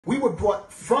We were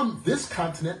brought from this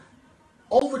continent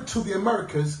over to the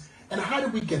Americas. And how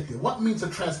did we get there? What means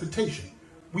of transportation?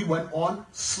 We went on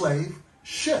slave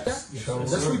ships. So,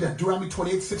 let's read that. Deuteronomy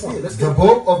 28:68. Let's the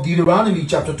book of Deuteronomy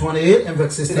chapter 28 and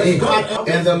verse 68.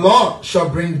 And the Lord shall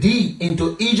bring thee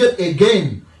into Egypt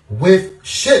again with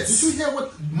ships. Did you hear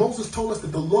what Moses told us,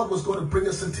 that the Lord was going to bring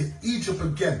us into Egypt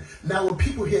again? Now, when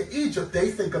people hear Egypt, they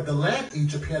think of the land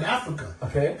Egypt here in Africa.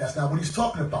 Okay. That's not what he's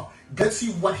talking about. Let's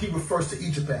see what he refers to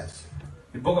Egypt as.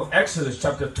 The book of Exodus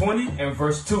chapter 20 and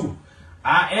verse 2.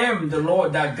 I am the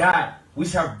Lord thy God,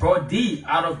 which have brought thee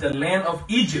out of the land of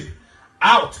Egypt,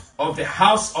 out of the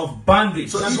house of bondage.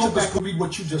 So let's go back and read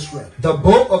what you just read. The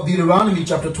book of Deuteronomy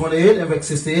chapter 28 and verse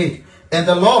 68. And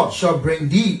the Lord shall bring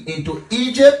thee into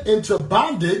Egypt, into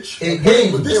bondage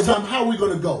again. But this time, how are we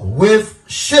going to go? With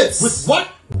ships. With what?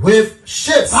 With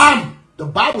ships. The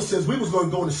Bible says we was going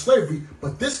to go into slavery,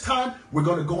 but this time we're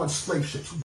going to go on slave ships.